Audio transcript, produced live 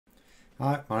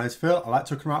Hi, my name's Phil. I like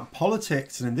talking about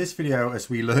politics, and in this video, as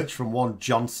we lurch from one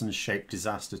Johnson-shaped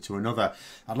disaster to another,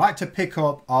 I'd like to pick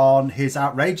up on his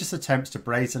outrageous attempts to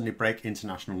brazenly break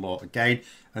international law again,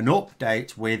 an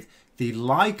update with the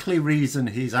likely reason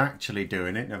he's actually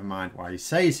doing it, never mind why he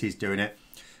says he's doing it,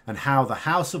 and how the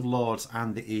House of Lords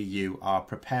and the EU are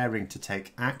preparing to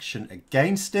take action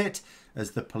against it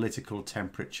as the political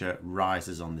temperature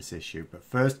rises on this issue. But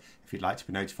first, if you'd like to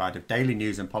be notified of daily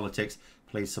news and politics,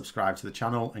 please subscribe to the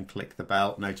channel and click the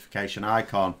bell notification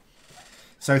icon.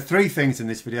 So 3 things in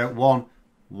this video. 1,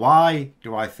 why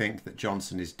do I think that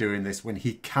Johnson is doing this when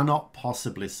he cannot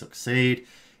possibly succeed?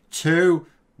 2,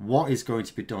 what is going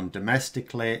to be done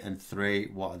domestically? And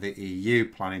 3, what are the EU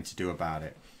planning to do about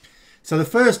it? So the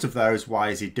first of those,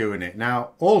 why is he doing it? Now,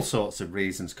 all sorts of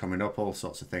reasons coming up, all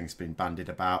sorts of things being bandied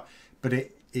about, but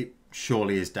it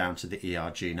surely is down to the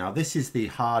ERG. Now, this is the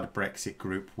hard Brexit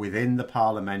group within the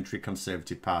Parliamentary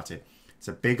Conservative Party. It's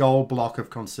a big old block of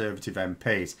Conservative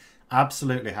MPs.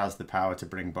 Absolutely has the power to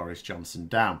bring Boris Johnson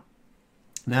down.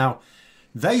 Now,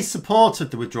 they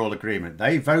supported the withdrawal agreement.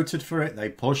 They voted for it. They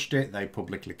pushed it. They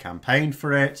publicly campaigned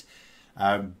for it.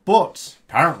 But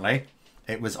apparently,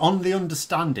 it was on the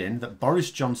understanding that Boris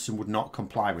Johnson would not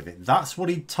comply with it. That's what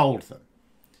he told them.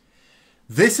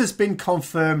 This has been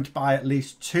confirmed by at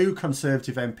least 2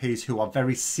 Conservative MPs who are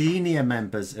very senior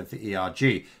members of the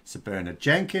ERG. Sir Bernard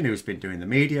Jenkin, who's been doing the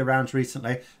media rounds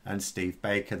recently, and Steve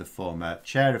Baker, the former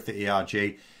chair of the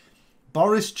ERG.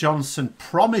 Boris Johnson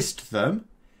promised them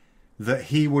that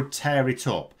he would tear it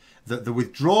up, that the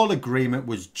withdrawal agreement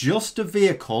was just a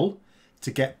vehicle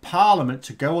to get Parliament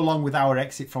to go along with our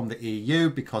exit from the EU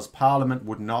because Parliament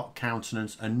would not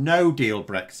countenance a no-deal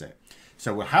Brexit.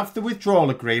 So we'll have the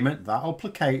withdrawal agreement, that'll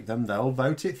placate them, they'll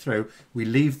vote it through, we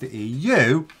leave the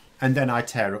EU, and then I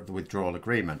tear up the withdrawal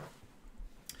agreement.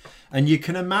 And you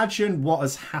can imagine what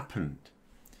has happened.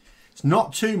 It's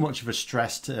not too much of a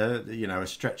stress to, a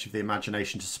stretch of the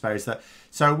imagination to suppose that.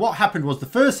 So what happened was the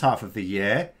first half of the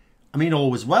year, I mean,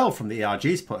 all was well from the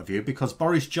ERG's point of view because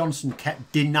Boris Johnson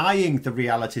kept denying the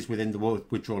realities within the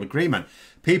withdrawal agreement.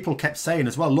 People kept saying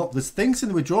as well, look, there's things in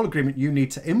the withdrawal agreement you need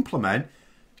to implement.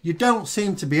 You don't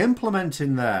seem to be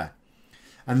implementing there.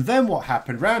 And then what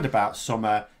happened round about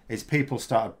summer is people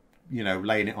started,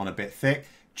 laying it on a bit thick.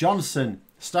 Johnson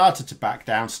started to back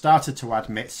down, started to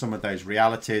admit some of those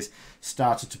realities,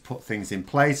 started to put things in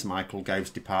place. Michael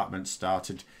Gove's department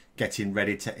started getting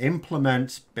ready to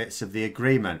implement bits of the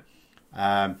agreement.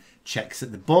 Checks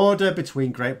at the border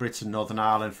between Great Britain and Northern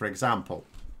Ireland, for example.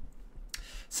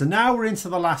 So now we're into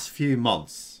the last few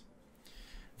months.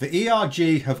 The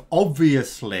ERG have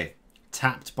obviously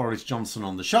tapped Boris Johnson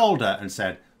on the shoulder and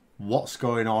said, what's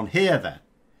going on here then?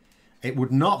 It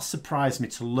would not surprise me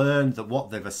to learn that what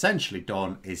they've essentially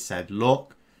done is said,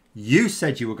 look, you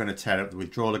said you were going to tear up the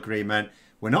withdrawal agreement.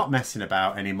 We're not messing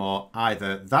about anymore.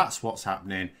 Either that's what's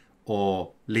happening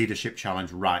or leadership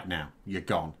challenge right now. You're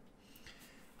gone.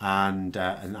 And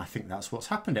I think that's what's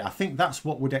happened. I think that's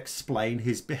what would explain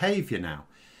his behaviour now.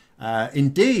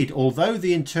 Indeed, although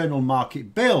the Internal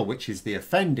Market Bill, which is the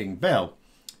offending bill,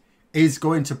 is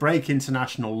going to break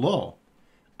international law,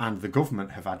 and the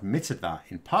government have admitted that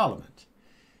in Parliament,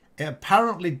 it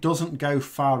apparently doesn't go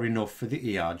far enough for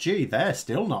the ERG. They're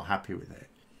still not happy with it.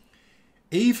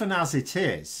 Even as it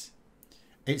is,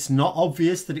 it's not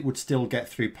obvious that it would still get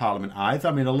through Parliament either.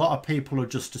 I mean, a lot of people are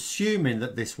just assuming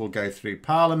that this will go through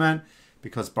Parliament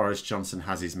because Boris Johnson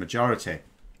has his majority.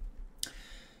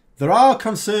 There are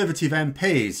Conservative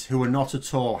MPs who are not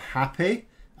at all happy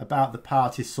about the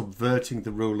party subverting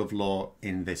the rule of law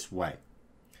in this way.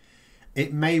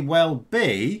 It may well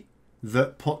be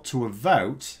that put to a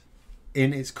vote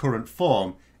in its current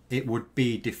form, it would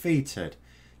be defeated.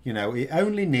 It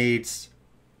only needs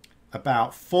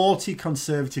about 40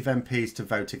 Conservative MPs to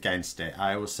vote against it.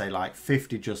 I always say like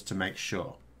 50 just to make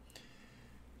sure.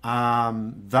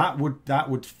 That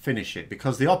would finish it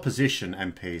because the opposition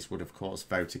MPs would of course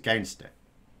vote against it.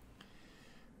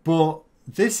 But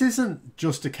this isn't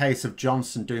just a case of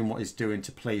Johnson doing what he's doing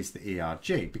to please the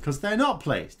ERG because they're not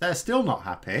pleased. They're still not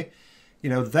happy.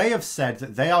 They have said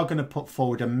that they are going to put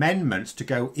forward amendments to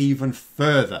go even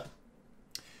further.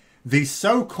 The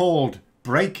so-called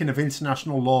breaking of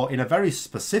international law in a very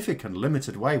specific and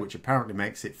limited way, which apparently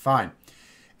makes it fine,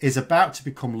 is about to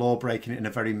become law breaking in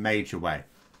a very major way.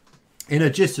 In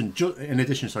addition,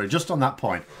 just on that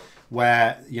point,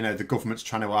 where the government's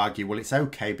trying to argue, well, it's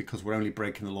okay because we're only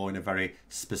breaking the law in a very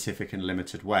specific and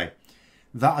limited way.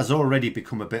 That has already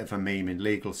become a bit of a meme in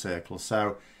legal circles.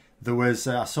 So there was,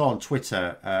 I saw on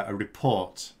Twitter a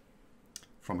report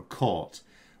from a court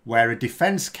where a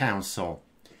defence counsel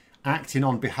acting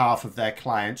on behalf of their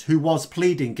client, who was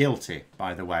pleading guilty,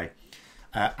 by the way,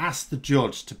 asked the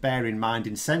judge to bear in mind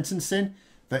in sentencing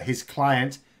that his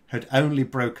client had only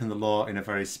broken the law in a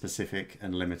very specific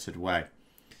and limited way.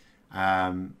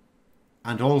 And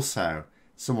also,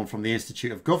 someone from the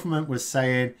Institute of Government was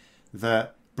saying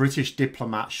that British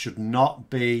diplomats should not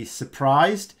be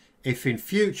surprised if in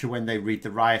future, when they read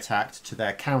the Riot Act to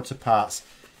their counterparts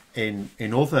in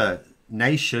other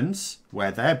nations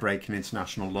where they're breaking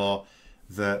international law,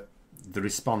 that the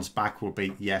response back will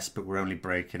be, yes, but we're only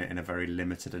breaking it in a very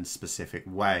limited and specific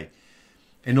way.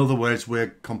 In other words,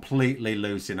 we're completely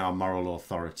losing our moral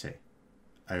authority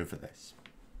over this.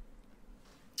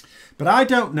 But I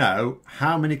don't know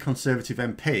how many Conservative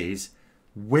MPs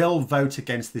will vote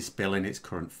against this bill in its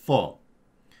current form.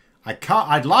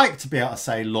 I'd like to be able to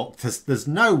say, look, there's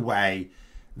no way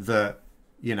that,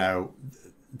 you know,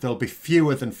 there'll be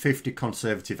fewer than 50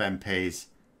 Conservative MPs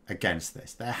against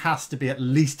this. There has to be at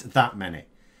least that many.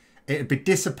 It'd be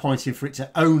disappointing for it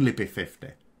to only be 50.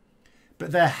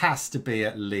 But there has to be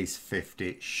at least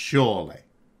 50, surely.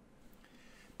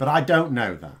 But I don't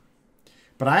know that.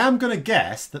 But I am going to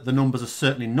guess that the numbers are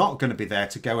certainly not going to be there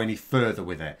to go any further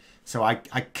with it. So I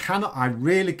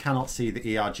really cannot see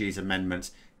the ERG's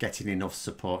amendments getting enough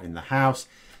support in the House.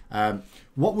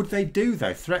 What would they do,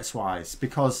 though, threats-wise?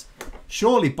 Because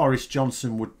surely Boris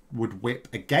Johnson would whip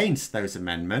against those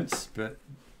amendments, but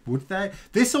would they?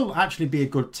 This will actually be a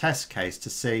good test case to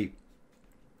see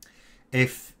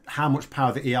how much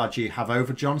power the ERG have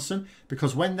over Johnson,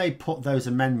 because when they put those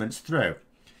amendments through,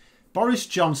 Boris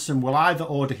Johnson will either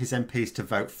order his MPs to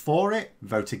vote for it,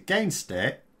 vote against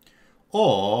it,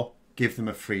 or give them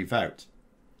a free vote.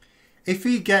 If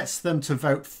he gets them to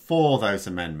vote for those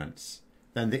amendments,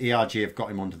 then the ERG have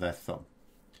got him under their thumb.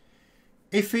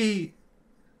 If he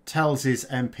tells his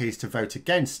MPs to vote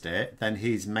against it, then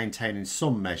he's maintaining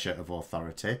some measure of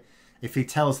authority. If he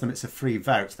tells them it's a free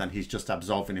vote, then he's just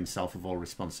absolving himself of all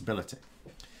responsibility.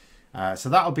 So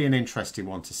that'll be an interesting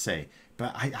one to see.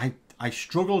 But I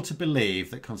struggle to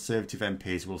believe that Conservative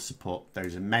MPs will support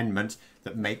those amendments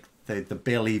that make the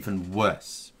bill even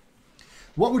worse.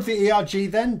 What would the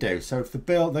ERG then do? So if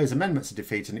those amendments are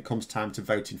defeated and it comes time to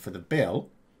voting for the bill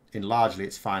in largely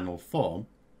its final form,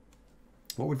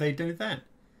 what would they do then?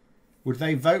 Would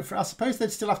they vote for it? I suppose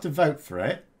they'd still have to vote for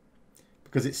it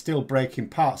because it's still breaking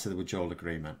parts of the withdrawal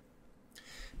agreement.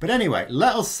 But anyway,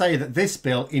 let us say that this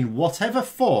bill, in whatever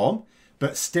form,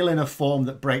 but still in a form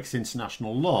that breaks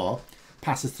international law,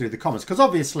 passes through the Commons. Because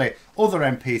obviously other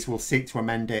MPs will seek to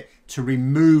amend it to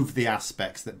remove the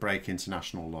aspects that break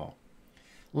international law.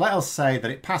 Let us say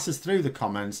that it passes through the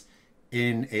Commons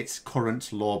in its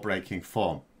current law-breaking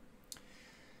form.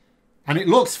 And it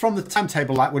looks from the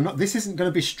timetable like this isn't going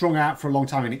to be strung out for a long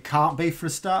time, and it can't be for a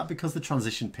start because the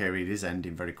transition period is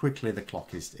ending very quickly. The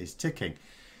clock is ticking.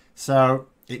 So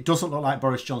it doesn't look like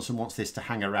Boris Johnson wants this to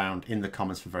hang around in the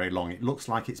Commons for very long. It looks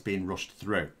like it's being rushed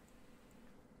through.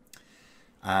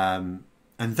 And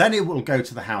then it will go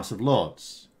to the House of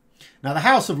Lords. Now, the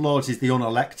House of Lords is the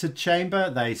unelected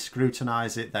chamber. They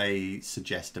scrutinise it. They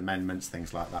suggest amendments,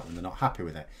 things like that when they're not happy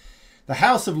with it. The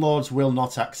House of Lords will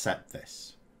not accept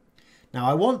this. Now,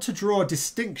 I want to draw a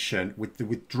distinction with the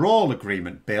withdrawal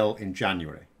agreement bill in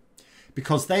January,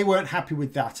 because they weren't happy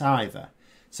with that either.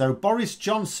 So Boris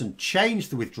Johnson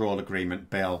changed the withdrawal agreement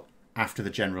bill after the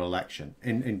general election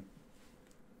in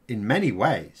many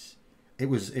ways. It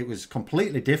was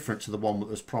completely different to the one that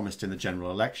was promised in the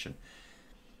general election.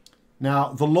 Now,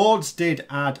 the Lords did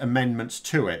add amendments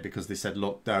to it because they said,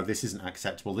 look, no, this isn't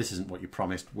acceptable. This isn't what you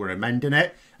promised. We're amending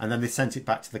it. And then they sent it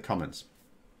back to the Commons.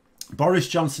 Boris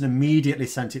Johnson immediately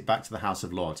sent it back to the House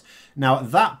of Lords. Now,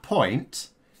 at that point,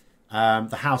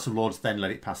 the House of Lords then let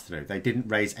it pass through. They didn't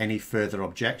raise any further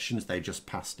objections. They just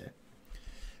passed it.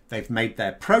 They've made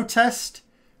their protest,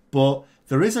 but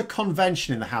there is a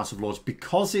convention in the House of Lords,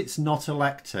 because it's not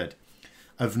elected,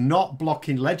 of not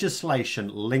blocking legislation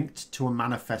linked to a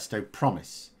manifesto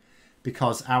promise.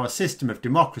 Because our system of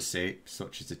democracy,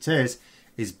 such as it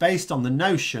is based on the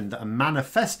notion that a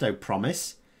manifesto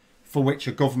promise for which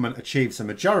a government achieves a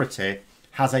majority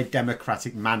has a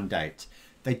democratic mandate.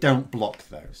 They don't block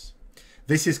those.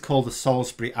 This is called the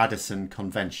Salisbury-Addison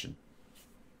Convention.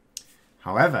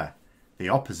 However, the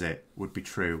opposite would be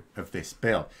true of this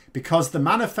bill, because the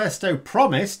manifesto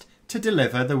promised to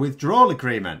deliver the withdrawal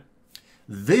agreement.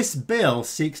 This bill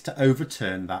seeks to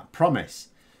overturn that promise.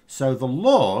 So the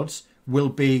Lords will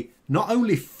be not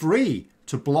only free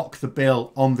to block the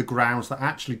bill on the grounds that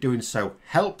actually doing so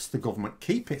helps the government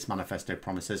keep its manifesto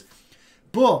promises,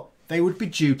 but they would be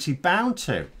duty bound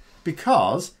to,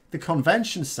 because the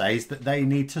convention says that they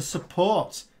need to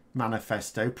support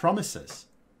manifesto promises.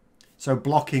 So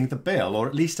blocking the bill, or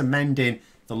at least amending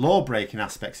the law-breaking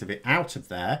aspects of it out of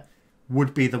there,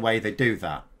 would be the way they do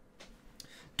that.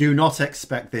 Do not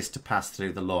expect this to pass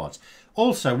through the Lords.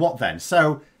 Also, what then?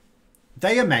 So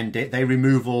they amend it, they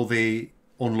remove all the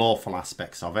unlawful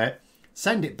aspects of it,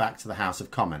 send it back to the House of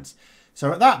Commons.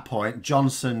 So at that point,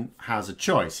 Johnson has a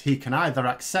choice. He can either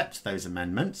accept those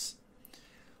amendments,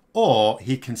 or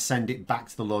he can send it back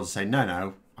to the Lords and say,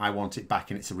 no, I want it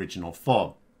back in its original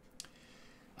form.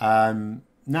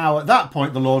 Now, at that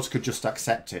point, the Lords could just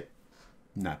accept it.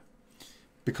 No,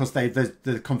 because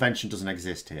the convention doesn't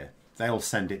exist here. They'll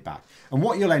send it back. And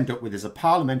what you'll end up with is a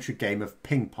parliamentary game of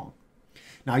ping pong.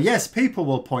 Now, yes, people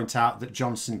will point out that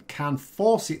Johnson can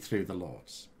force it through the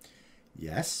Lords.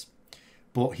 Yes,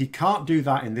 but he can't do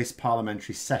that in this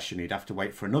parliamentary session. He'd have to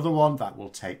wait for another one. That will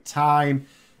take time.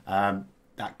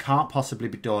 That can't possibly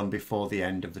be done before the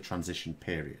end of the transition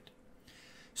period.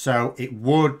 So it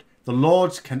would, the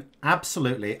Lords can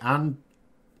absolutely, and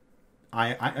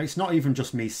it's not even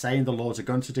just me saying the Lords are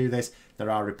going to do this.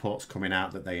 There are reports coming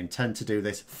out that they intend to do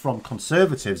this from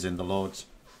Conservatives in the Lords.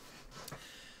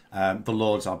 The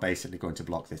Lords are basically going to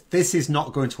block this. This is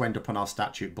not going to end up on our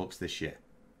statute books this year.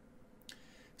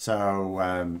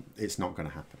 So it's not going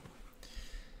to happen.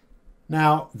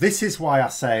 Now, this is why I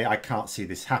say I can't see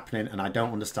this happening, and I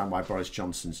don't understand why Boris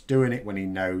Johnson's doing it when he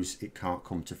knows it can't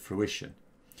come to fruition.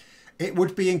 It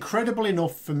would be incredible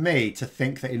enough for me to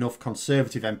think that enough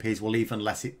Conservative MPs will even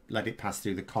let it pass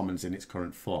through the Commons in its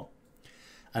current form.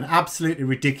 And absolutely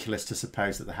ridiculous to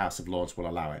suppose that the House of Lords will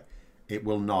allow it. It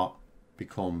will not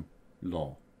become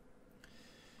law.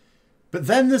 But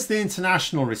then there's the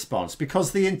international response,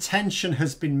 because the intention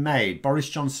has been made. Boris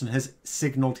Johnson has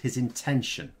signalled his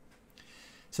intention.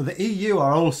 So the EU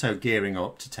are also gearing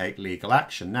up to take legal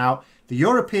action. Now, the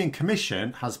European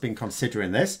Commission has been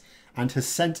considering this and has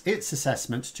sent its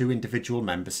assessment to individual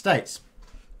member states.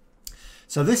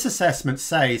 So this assessment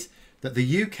says that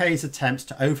the UK's attempts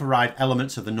to override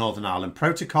elements of the Northern Ireland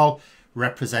Protocol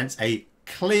represents a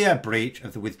clear breach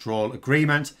of the withdrawal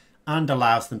agreement and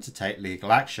allows them to take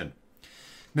legal action.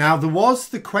 Now, there was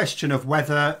the question of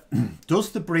whether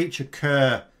does the breach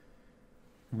occur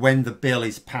when the bill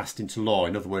is passed into law?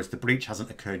 In other words, the breach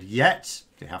hasn't occurred yet,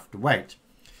 they have to wait.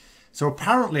 So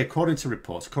apparently, according to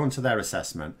reports, according to their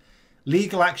assessment,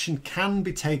 legal action can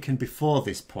be taken before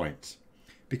this point,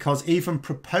 because even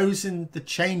proposing the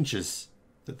changes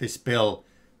that this bill,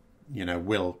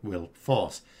 will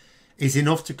force is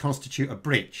enough to constitute a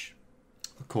breach,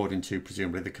 according to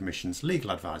presumably the Commission's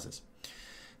legal advisors.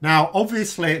 Now,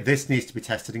 obviously, this needs to be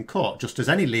tested in court, just as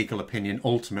any legal opinion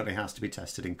ultimately has to be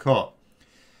tested in court.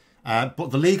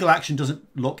 But the legal action doesn't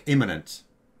look imminent.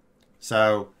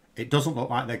 So it doesn't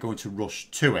look like they're going to rush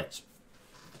to it,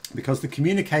 because the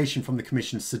communication from the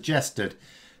Commission suggested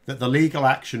that the legal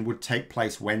action would take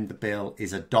place when the bill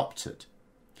is adopted,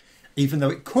 even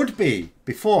though it could be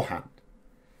beforehand,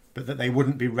 but that they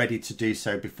wouldn't be ready to do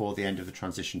so before the end of the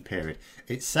transition period.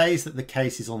 It says that the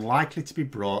case is unlikely to be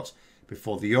brought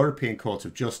before the European Court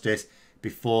of Justice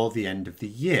before the end of the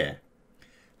year.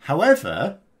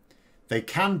 However, they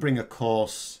can bring a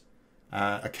case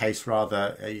to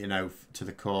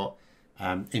the court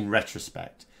in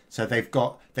retrospect. So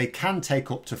they can take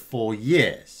up to 4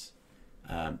 years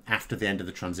after the end of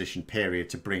the transition period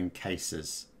to bring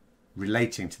cases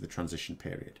relating to the transition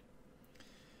period.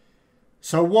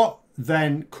 So what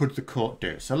then could the court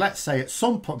do? So let's say at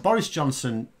some point Boris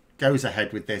Johnson goes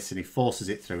ahead with this and he forces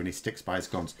it through and he sticks by his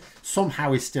guns.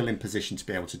 Somehow he's still in position to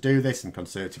be able to do this, and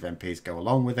Conservative MPs go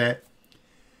along with it.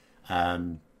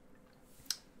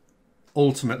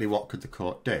 Ultimately, what could the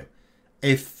court do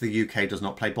if the UK does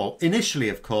not play ball? Initially,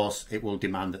 of course, it will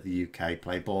demand that the UK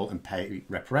play ball and pay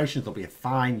reparations. There'll be a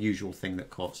fine, usual thing that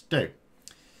courts do.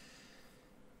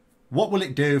 What will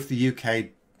it do if the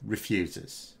UK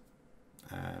refuses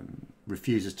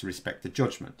to respect the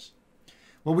judgment?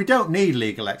 Well, we don't need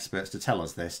legal experts to tell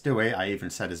us this, do we? I even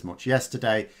said as much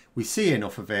yesterday. We see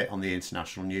enough of it on the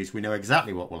international news. We know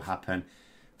exactly what will happen.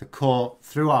 The court,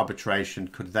 through arbitration,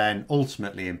 could then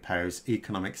ultimately impose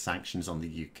economic sanctions on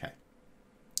the UK.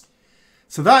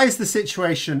 So that is the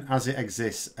situation as it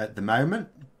exists at the moment.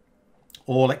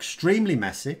 All extremely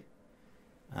messy.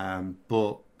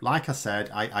 But like I said,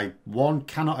 I one,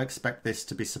 cannot expect this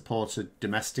to be supported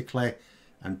domestically.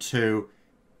 And two,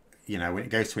 when it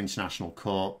goes to international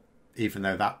court, even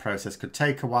though that process could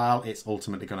take a while, it's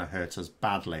ultimately going to hurt us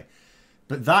badly.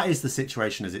 But that is the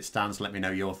situation as it stands. Let me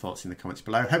know your thoughts in the comments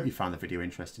below. Hope you found the video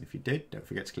interesting. If you did, don't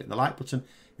forget to click the like button.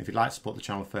 If you'd like to support the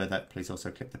channel further, please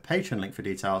also click the Patreon link for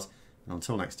details. And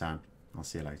until next time, I'll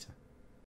see you later.